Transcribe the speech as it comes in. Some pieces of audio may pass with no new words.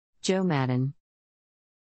Joe Maddon.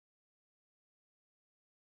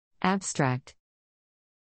 Abstract.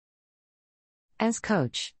 As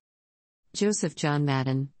coach. Joseph John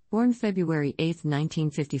Maddon, born February 8,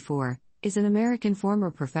 1954, is an American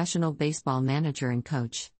former professional baseball manager and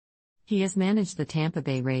coach. He has managed the Tampa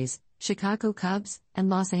Bay Rays, Chicago Cubs,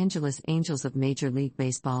 and Los Angeles Angels of Major League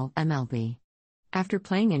Baseball (MLB). After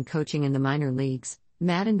playing and coaching in the minor leagues,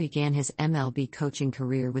 Maddon began his MLB coaching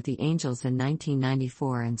career with the Angels in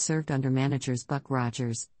 1994 and served under managers Buck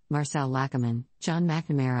Rogers, Marcel Lackaman, John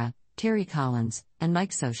McNamara, Terry Collins, and Mike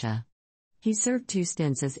Scioscia. He served 2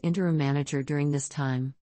 stints as interim manager during this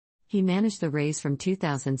time. He managed the Rays from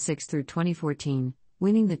 2006 through 2014,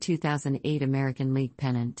 winning the 2008 American League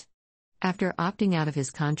pennant. After opting out of his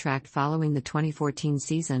contract following the 2014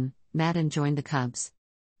 season, Maddon joined the Cubs.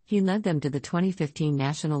 He led them to the 2015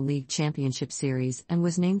 National League Championship Series and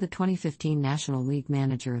was named the 2015 National League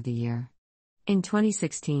Manager of the Year. In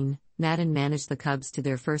 2016, Maddon managed the Cubs to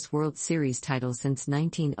their first World Series title since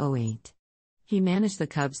 1908. He managed the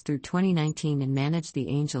Cubs through 2019 and managed the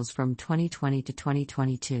Angels from 2020 to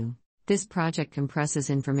 2022. This project compresses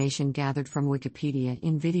information gathered from Wikipedia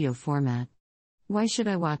in video format. Why should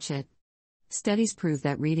I watch it? Studies prove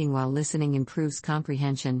that reading while listening improves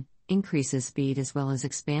comprehension, increases speed as well as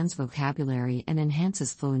expands vocabulary and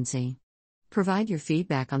enhances fluency. Provide your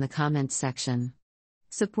feedback on the comments section.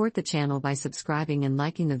 Support the channel by subscribing and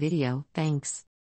liking the video, thanks.